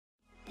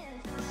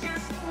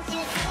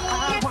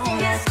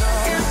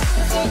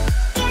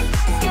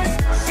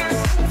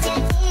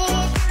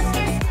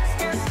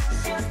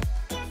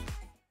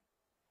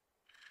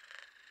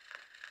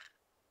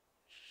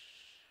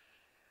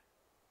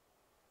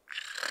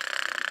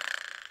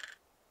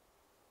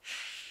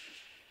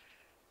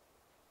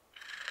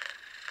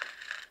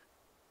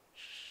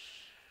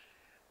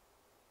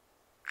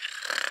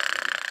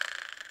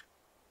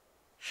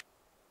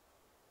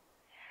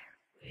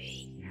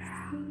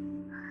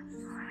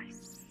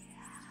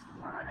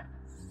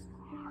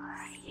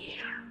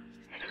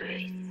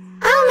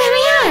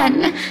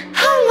Marianne!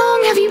 How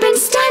long have you been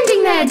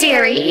standing there,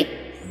 dearie?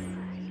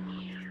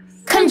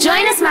 Come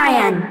join us,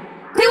 Marianne.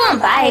 We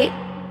won't bite.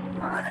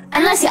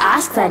 Unless you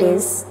ask, that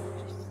is.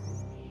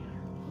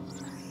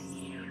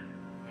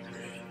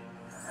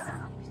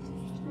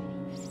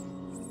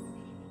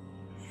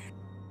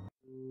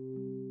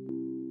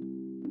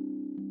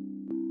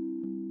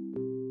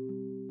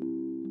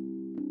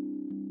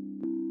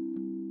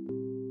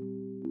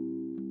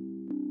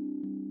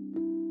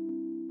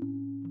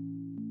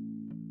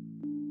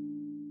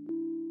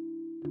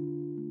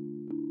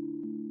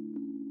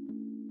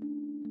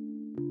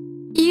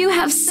 You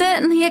have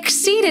certainly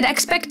exceeded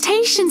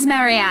expectations,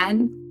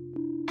 Marianne.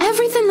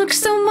 Everything looks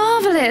so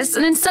marvelous,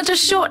 and in such a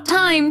short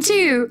time,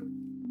 too.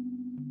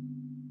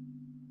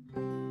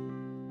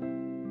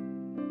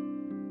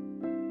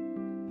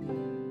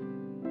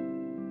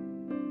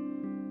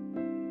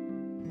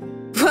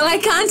 Well, I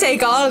can't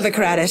take all of the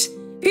credit.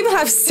 People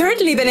have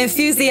certainly been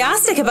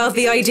enthusiastic about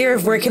the idea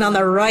of working on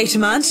the right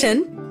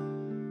mansion.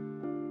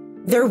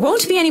 There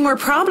won't be any more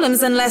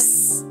problems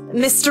unless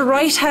Mr.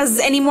 Wright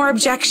has any more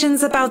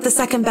objections about the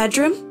second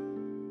bedroom?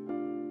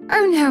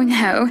 Oh,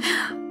 no.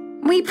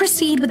 We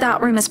proceed with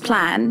that room as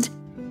planned.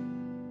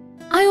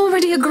 I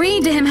already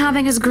agreed to him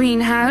having his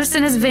greenhouse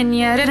and his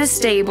vineyard and his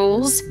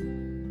stables.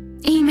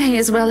 He may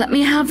as well let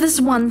me have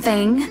this one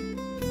thing.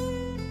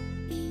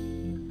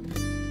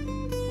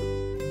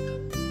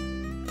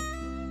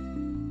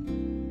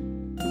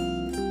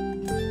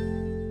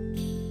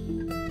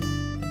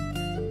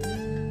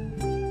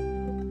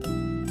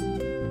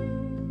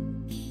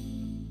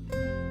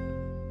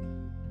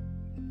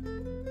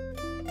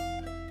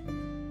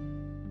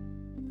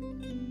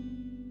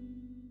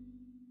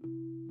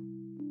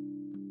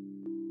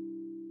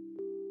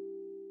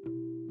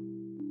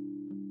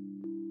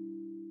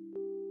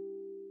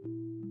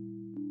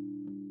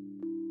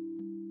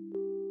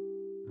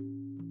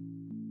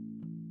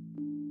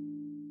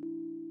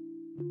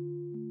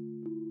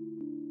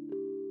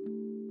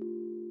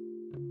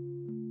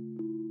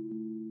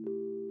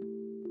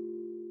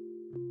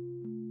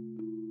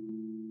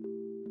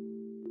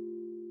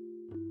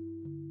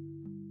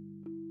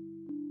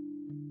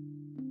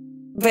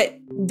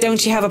 But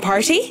don't you have a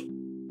party?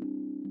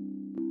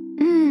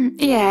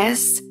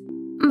 Yes.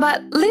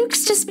 But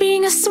Luke's just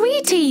being a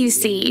sweetie, you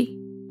see.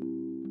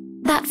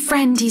 That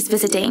friend he's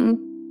visiting,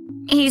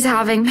 he's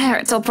having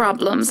marital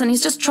problems and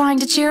he's just trying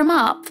to cheer him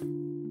up.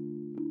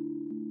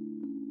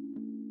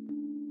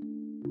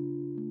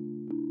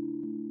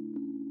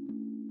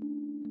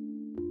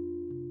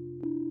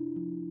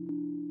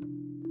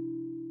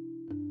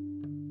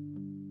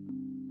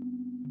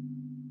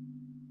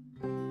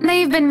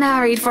 They've been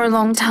married for a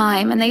long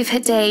time and they've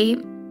hit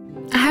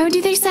how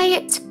do they say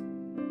it?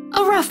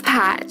 A rough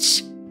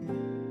patch.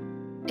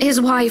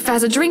 His wife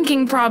has a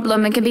drinking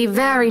problem and can be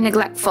very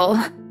neglectful.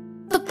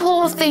 The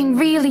poor thing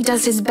really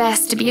does his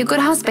best to be a good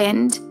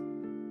husband.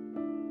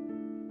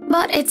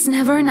 But it's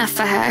never enough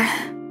for her.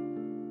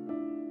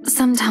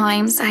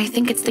 Sometimes I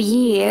think it's the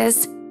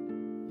years.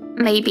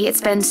 Maybe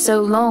it's been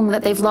so long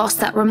that they've lost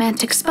that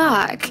romantic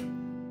spark.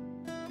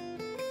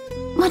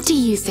 What do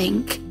you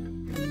think?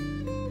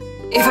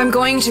 If I'm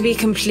going to be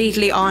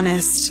completely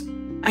honest,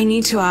 I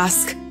need to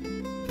ask.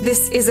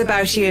 This is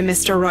about you and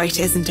Mr. Wright,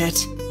 isn't it?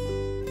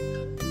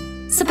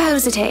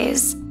 Suppose it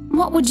is.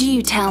 What would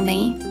you tell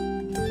me?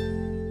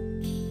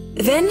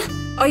 Then,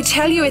 I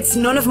tell you it's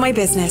none of my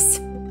business.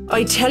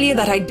 I tell you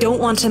that I don't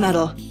want to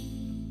meddle.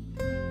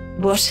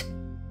 But,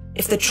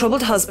 if the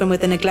troubled husband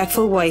with the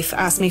neglectful wife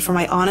asked me for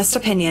my honest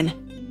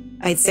opinion,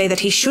 I'd say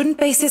that he shouldn't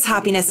base his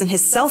happiness and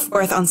his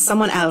self-worth on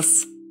someone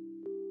else.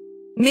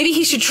 Maybe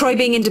he should try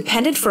being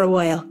independent for a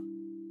while.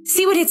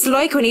 See what it's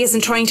like when he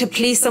isn't trying to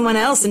please someone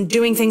else and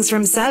doing things for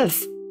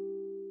himself.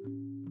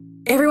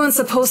 Everyone's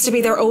supposed to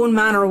be their own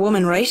man or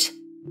woman, right?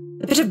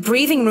 A bit of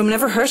breathing room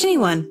never hurt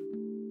anyone.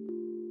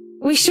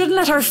 We shouldn't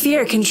let our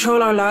fear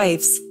control our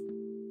lives.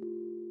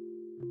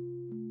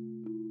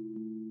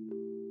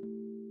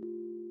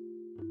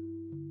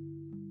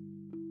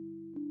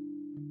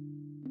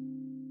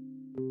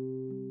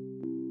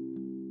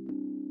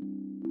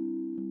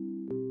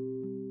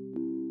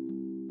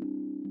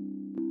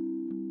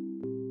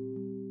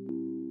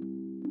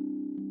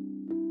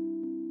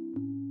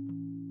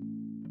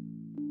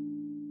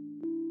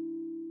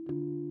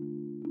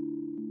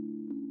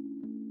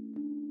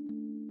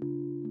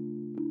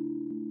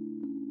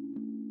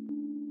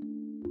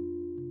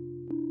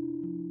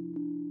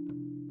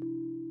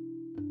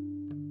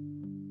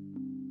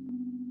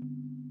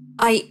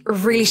 I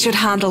really should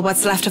handle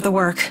what's left of the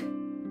work.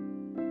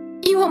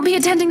 You won't be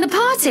attending the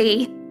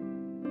party?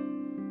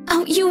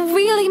 Oh, you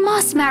really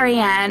must,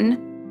 Marianne.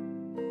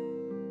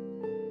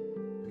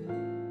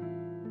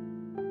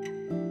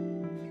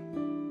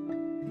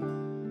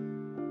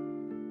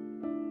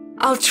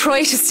 I'll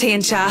try to stay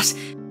and chat.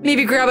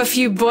 Maybe grab a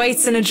few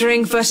bites and a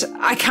drink, but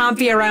I can't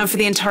be around for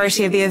the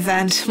entirety of the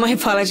event. My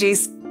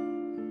apologies.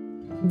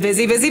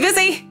 Busy, busy,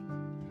 busy.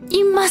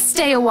 You must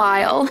stay a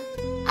while.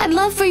 I'd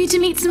love for you to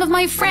meet some of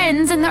my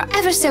friends, and they're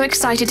ever so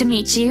excited to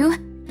meet you.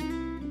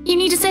 You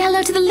need to say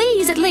hello to the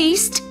Lees, at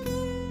least.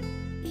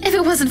 If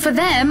it wasn't for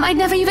them, I'd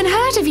never even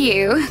heard of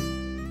you.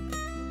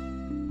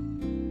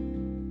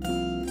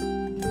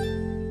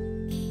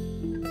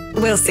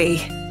 We'll see.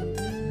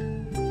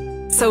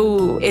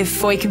 So,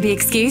 if I can be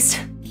excused?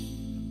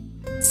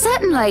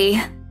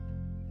 Certainly.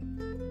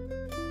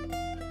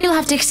 You'll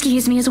have to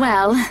excuse me as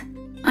well.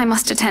 I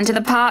must attend to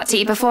the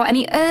party before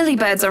any early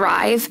birds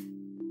arrive.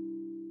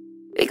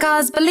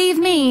 Because, believe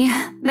me,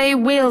 they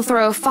will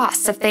throw a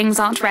fuss if things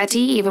aren't ready,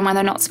 even when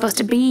they're not supposed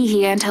to be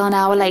here until an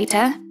hour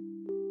later.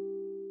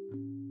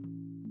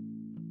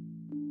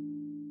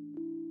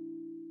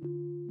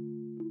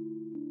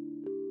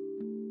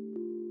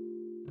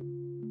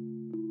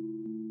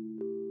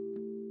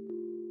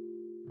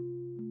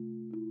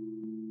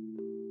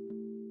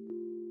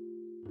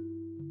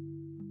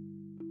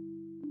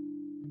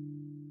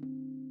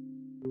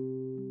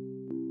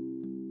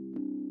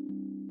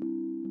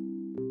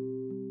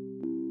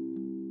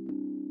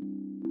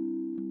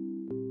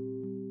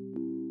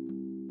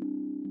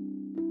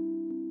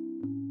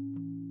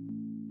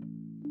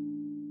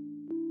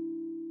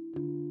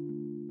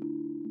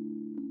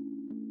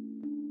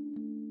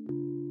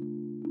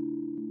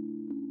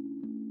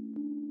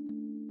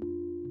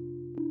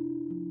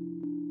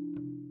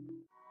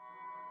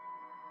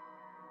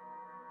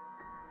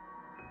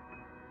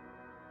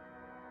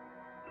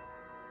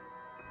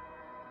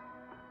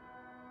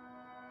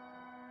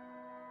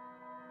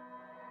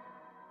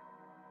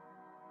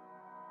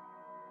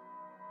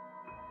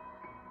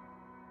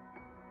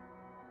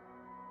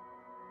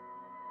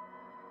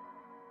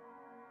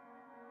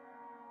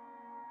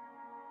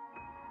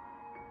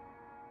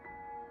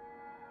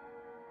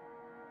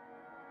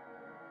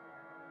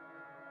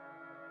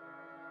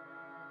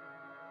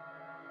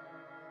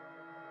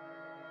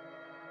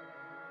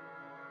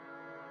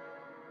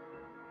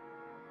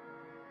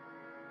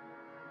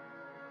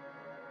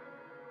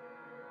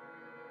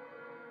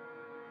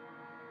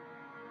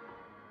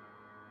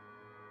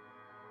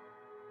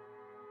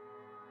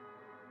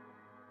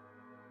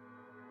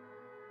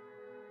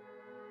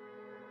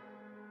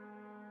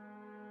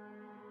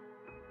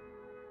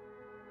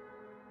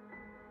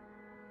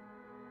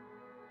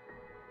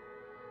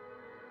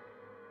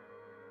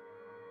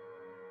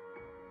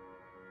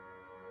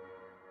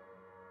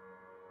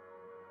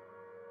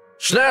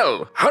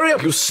 Schnell! Hurry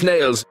up, you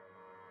snails!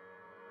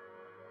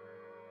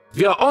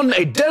 We are on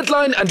a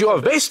deadline and you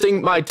are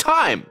wasting my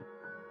time!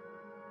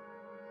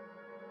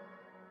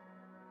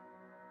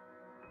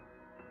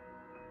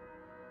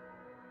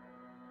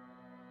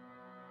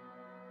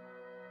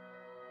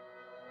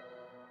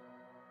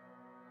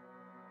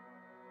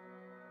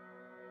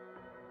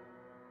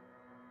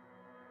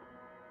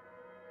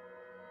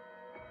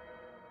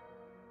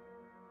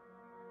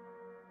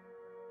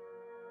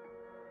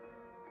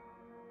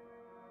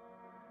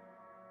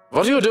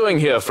 What are you doing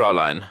here,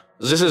 Fraulein?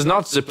 This is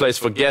not the place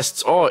for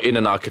guests or in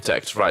an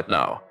architect right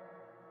now.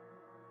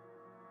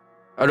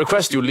 I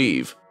request you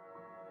leave.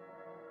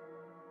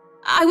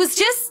 I was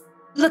just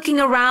looking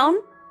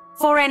around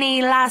for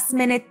any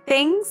last-minute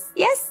things,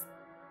 yes?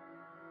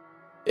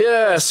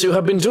 Yes, you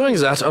have been doing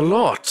that a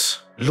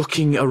lot.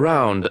 Looking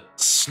around,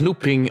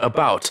 snooping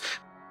about.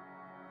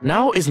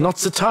 Now is not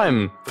the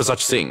time for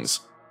such things.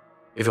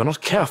 If you're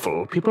not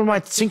careful, people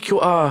might think you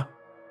are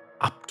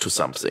up to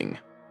something.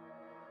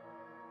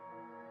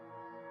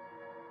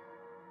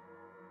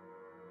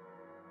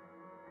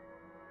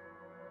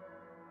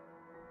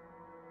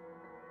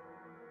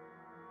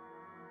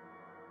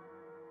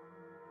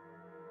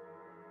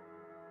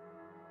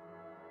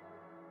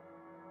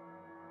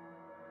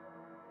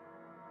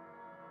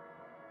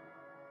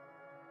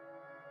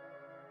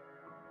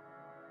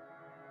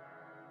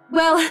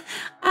 Well,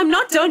 I'm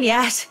not done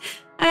yet.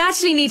 I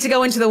actually need to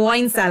go into the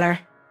wine cellar.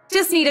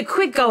 Just need a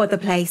quick go at the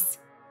place.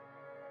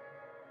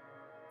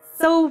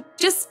 So,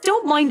 just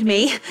don't mind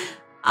me.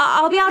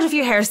 I'll be out of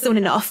your hair soon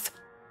enough.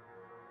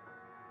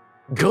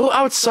 Go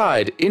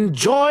outside,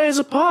 enjoy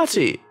the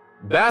party.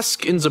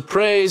 Bask in the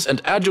praise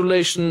and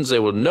adulation they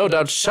will no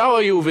doubt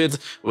shower you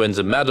with when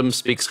the madam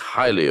speaks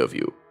highly of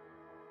you.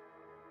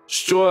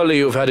 Surely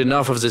you've had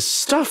enough of this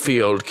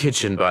stuffy old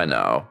kitchen by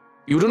now.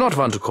 You do not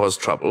want to cause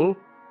trouble.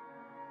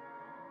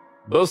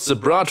 Both the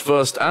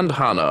bratwurst and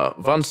Hannah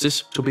want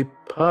this to be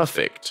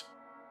perfect.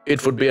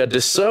 It would be a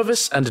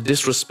disservice and a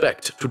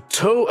disrespect to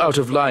toe out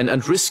of line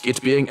and risk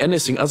it being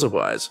anything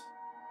otherwise.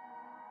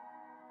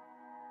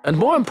 And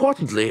more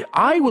importantly,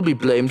 I will be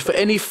blamed for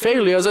any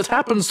failure that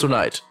happens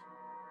tonight.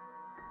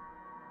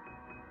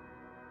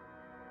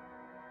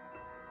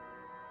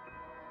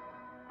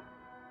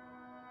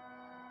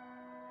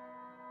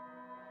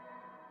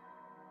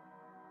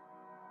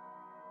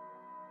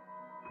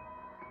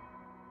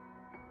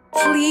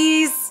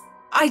 Please,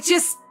 I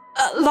just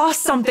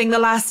lost something the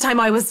last time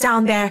I was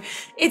down there.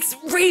 It's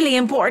really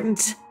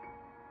important.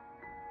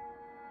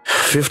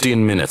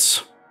 15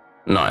 minutes.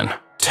 9,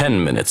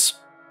 10 minutes.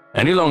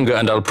 Any longer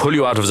and I'll pull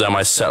you out of there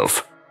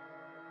myself.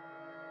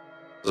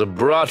 The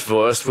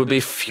bratwurst will be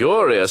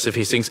furious if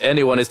he thinks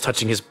anyone is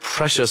touching his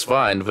precious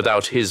wine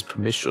without his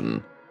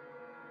permission.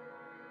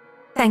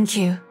 Thank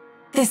you.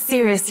 This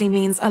seriously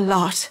means a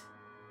lot.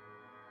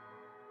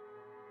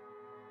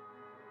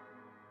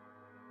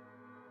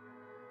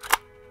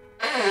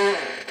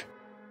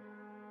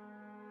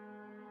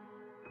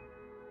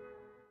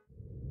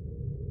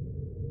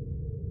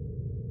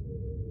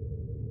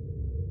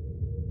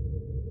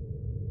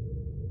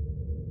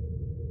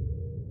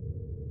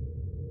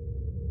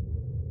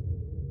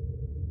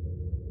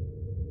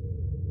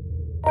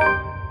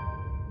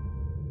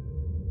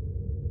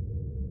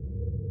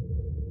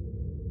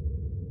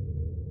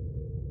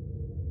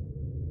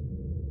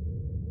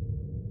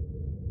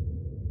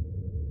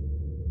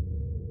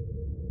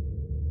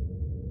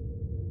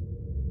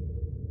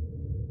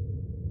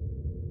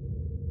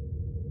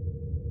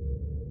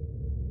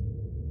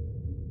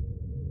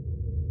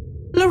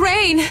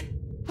 Lorraine!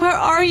 Where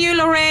are you,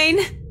 Lorraine?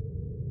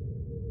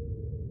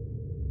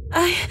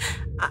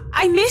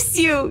 I miss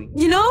you,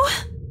 you know?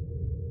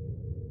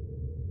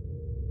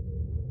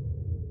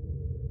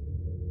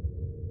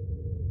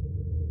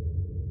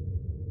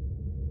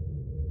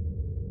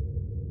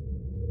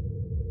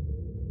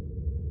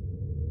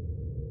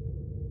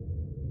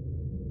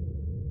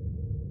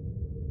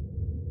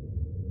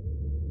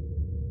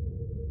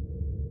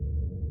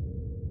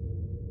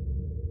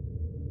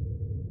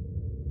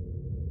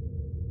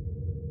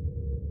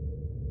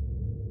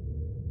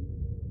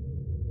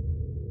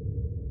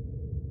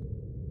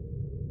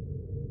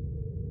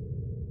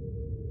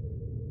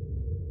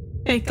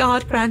 May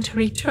God grant her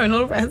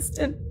eternal rest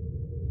and...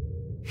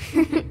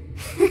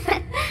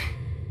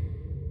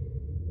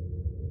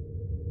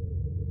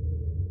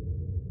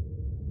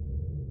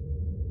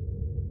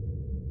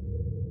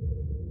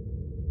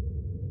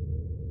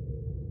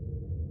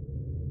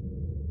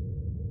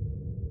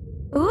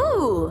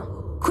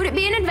 Ooh, could it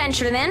be an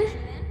adventure then?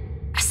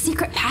 A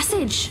secret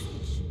passage?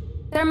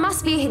 There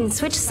must be a hidden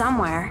switch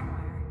somewhere.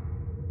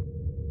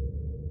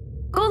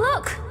 Go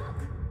look!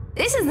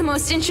 This is the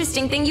most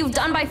interesting thing you've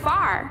done by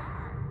far.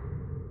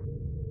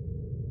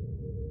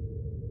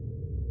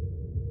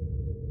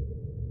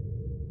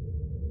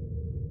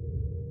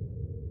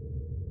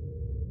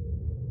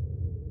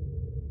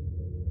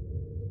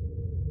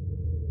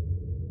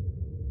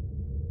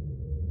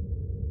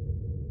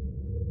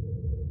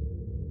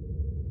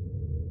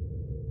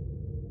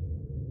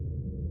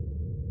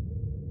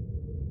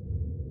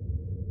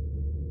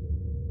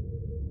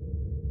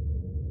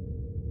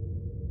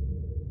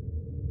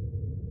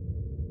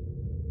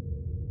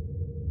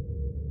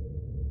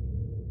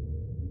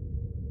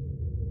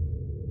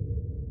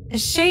 A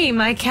shame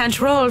I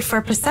can't roll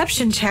for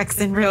perception checks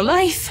in real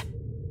life.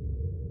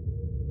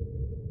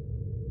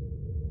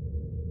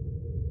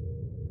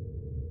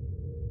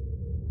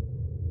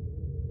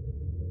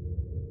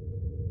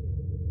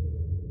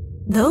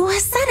 Though a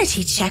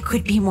sanity check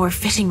would be more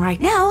fitting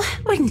right now,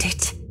 wouldn't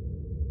it?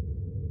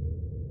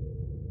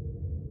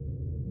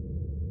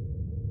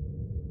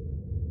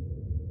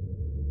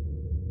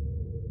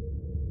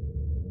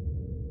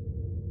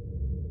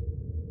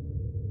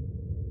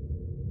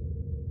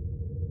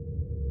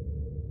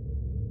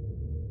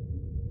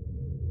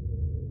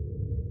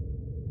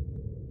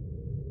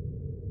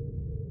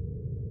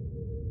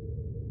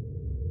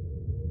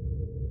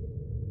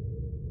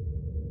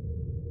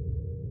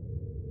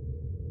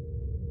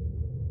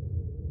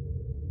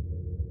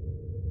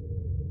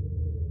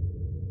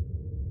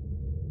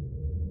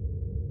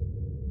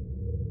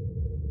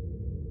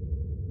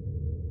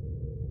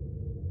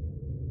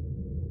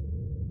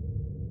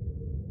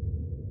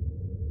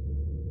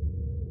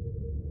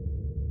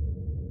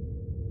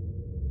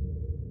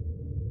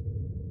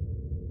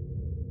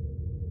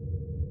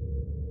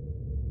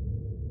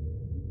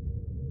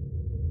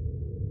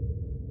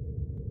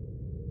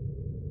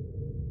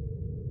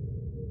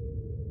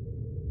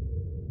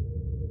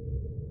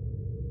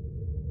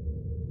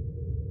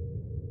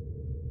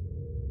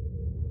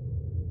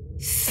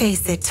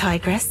 Face it,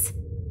 Tigress.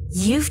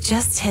 You've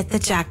just hit the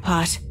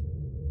jackpot.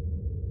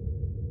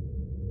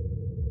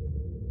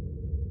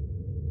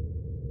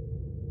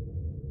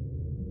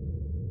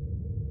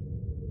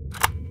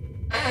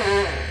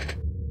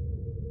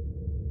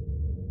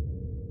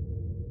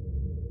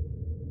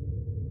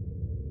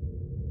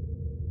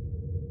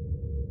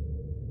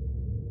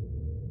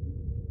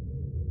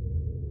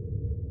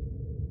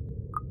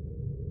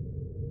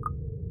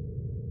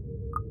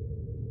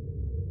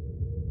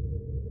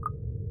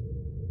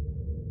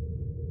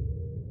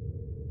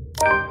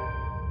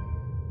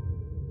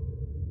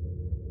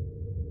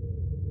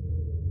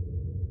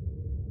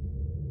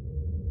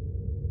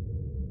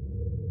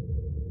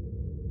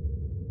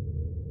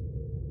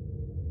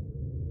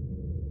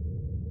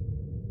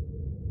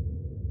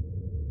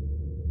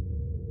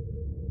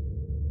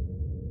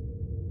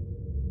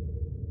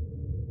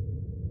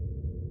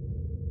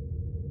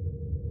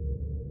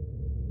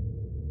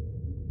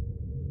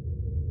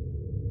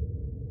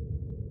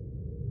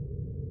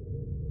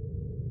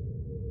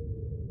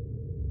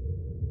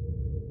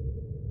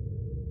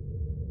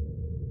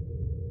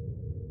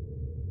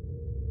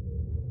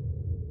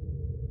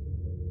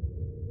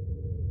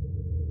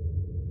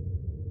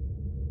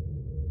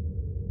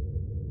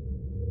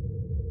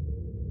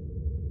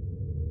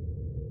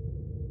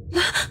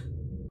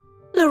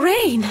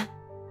 Lorraine!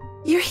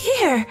 You're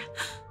here!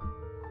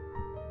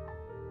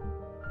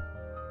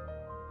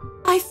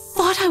 I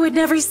thought I would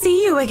never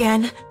see you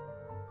again.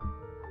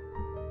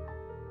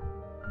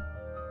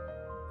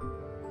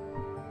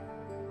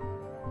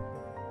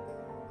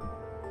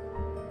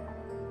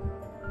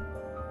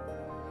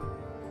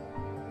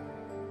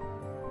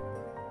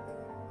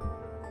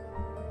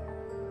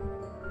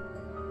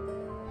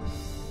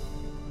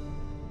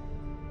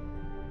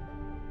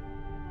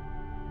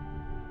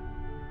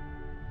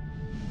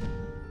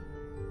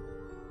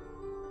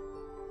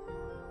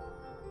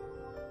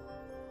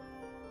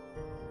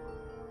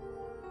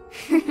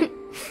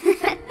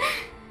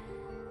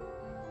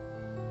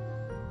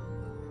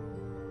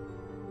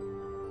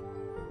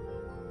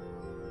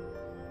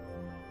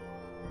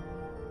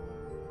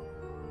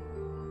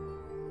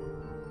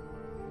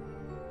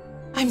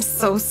 I'm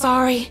so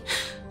sorry.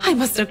 I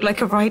must look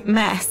like a right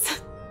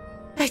mess.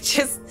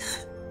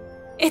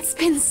 It's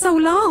been so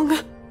long.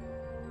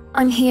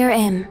 I'm here,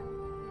 Em.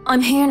 I'm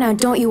here now,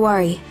 don't you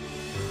worry.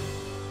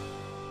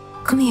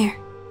 Come here.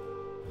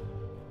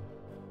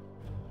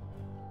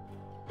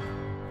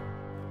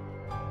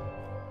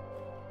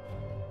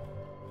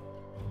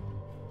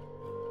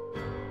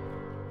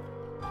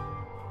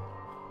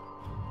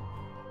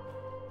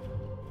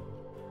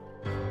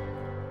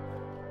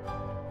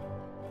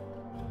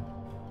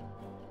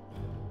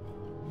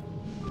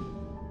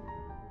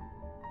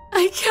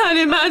 I can't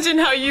imagine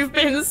how you've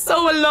been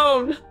so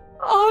alone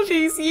all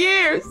these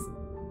years.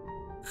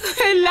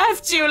 I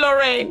left you,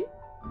 Lorraine.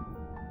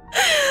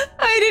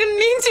 I didn't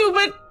mean to,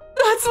 but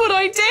that's what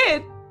I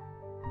did.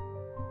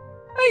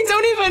 I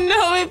don't even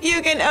know if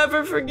you can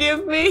ever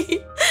forgive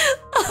me.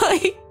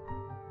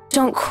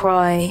 Don't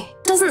cry.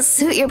 Doesn't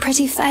suit your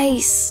pretty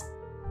face.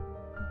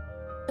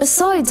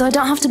 Besides, I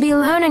don't have to be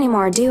alone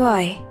anymore, do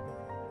I?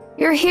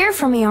 You're here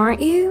for me,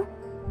 aren't you?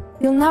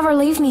 You'll never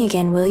leave me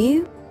again, will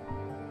you?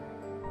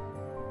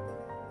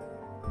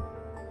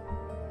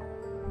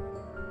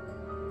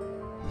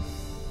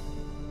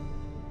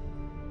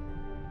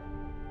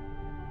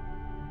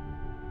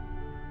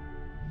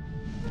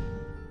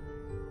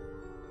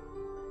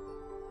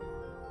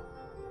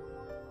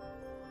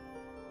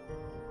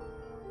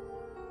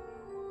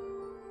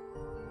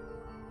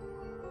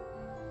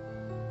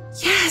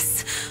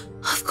 Yes,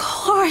 of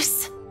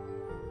course.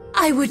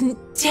 I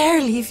wouldn't dare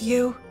leave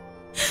you.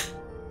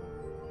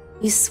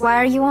 You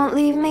swear you won't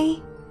leave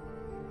me?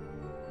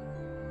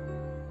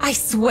 I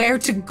swear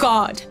to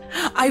God,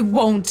 I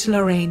won't,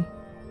 Lorraine.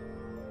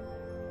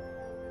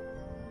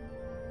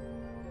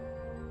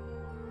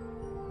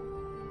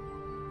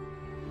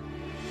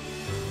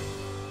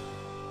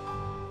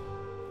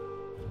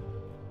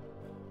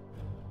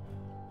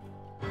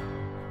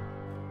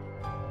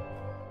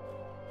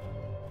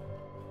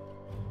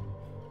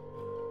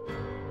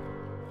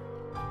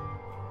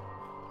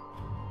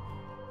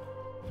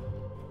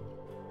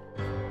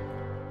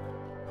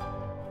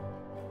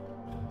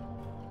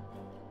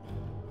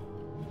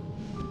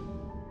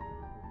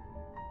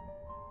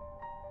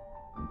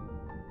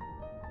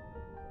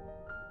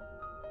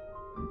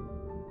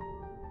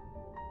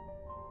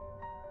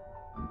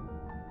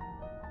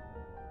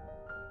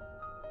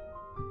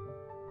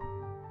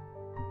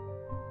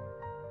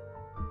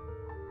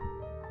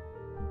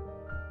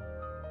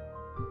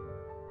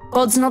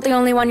 God's not the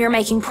only one you're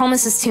making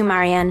promises to,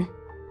 Marianne.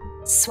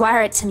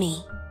 Swear it to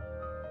me.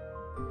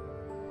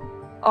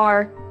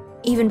 Or,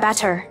 even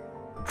better,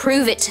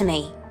 prove it to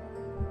me.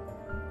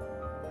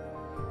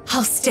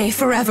 I'll stay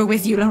forever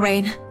with you,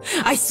 Lorraine.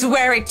 I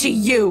swear it to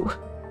you.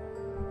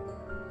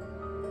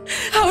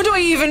 How do I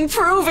even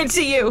prove it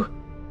to you?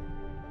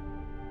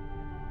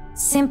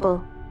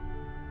 Simple.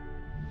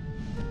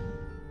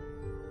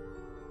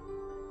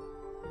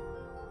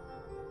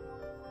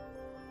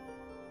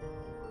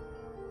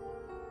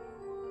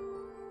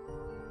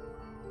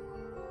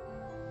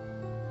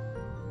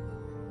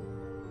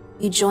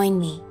 You join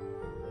me.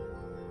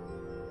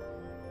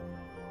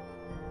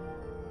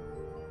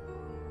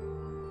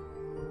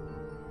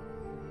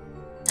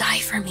 Die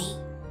for me.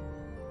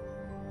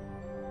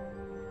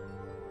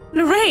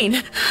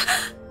 Lorraine!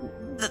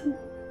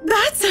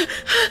 That's...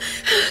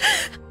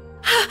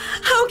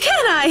 How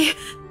can I?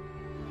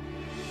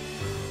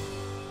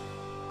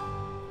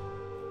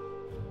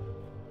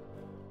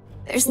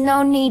 There's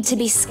no need to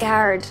be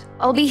scared.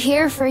 I'll be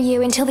here for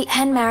you until the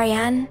end,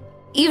 Marianne.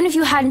 Even if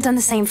you hadn't done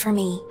the same for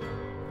me.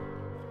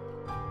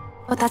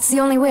 But that's the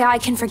only way I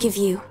can forgive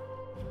you.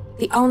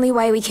 The only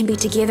way we can be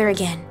together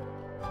again.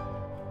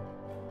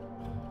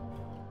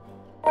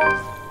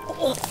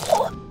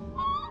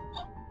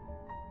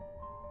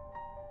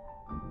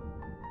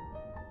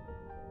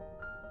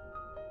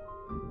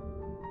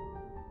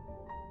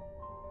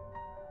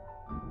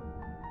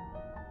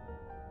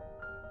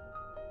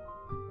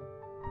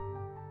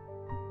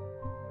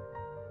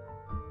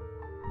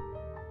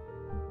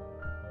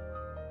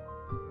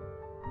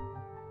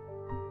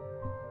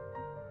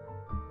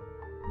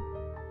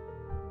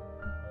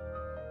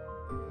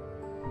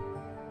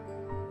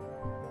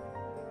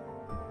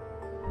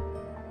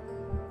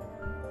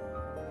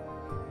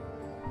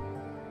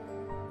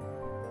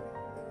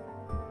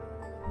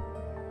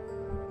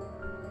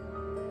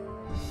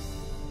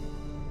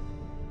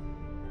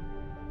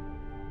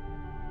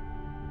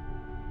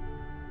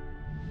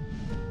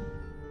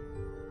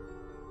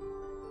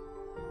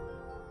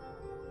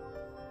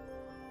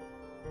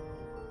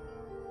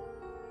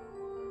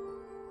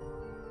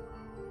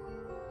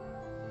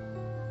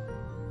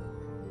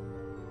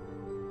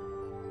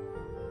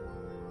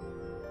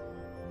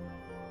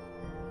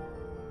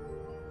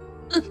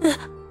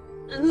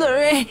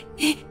 Lorraine...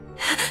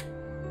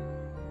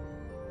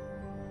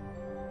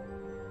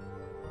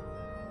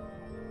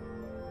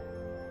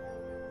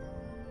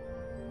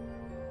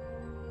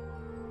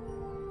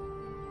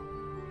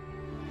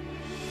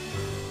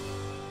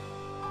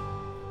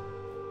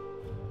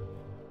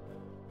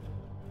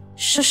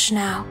 Shush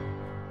now.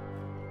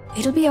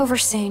 It'll be over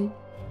soon.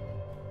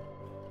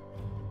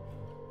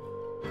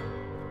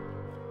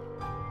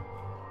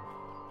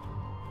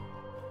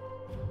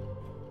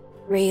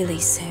 really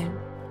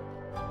soon.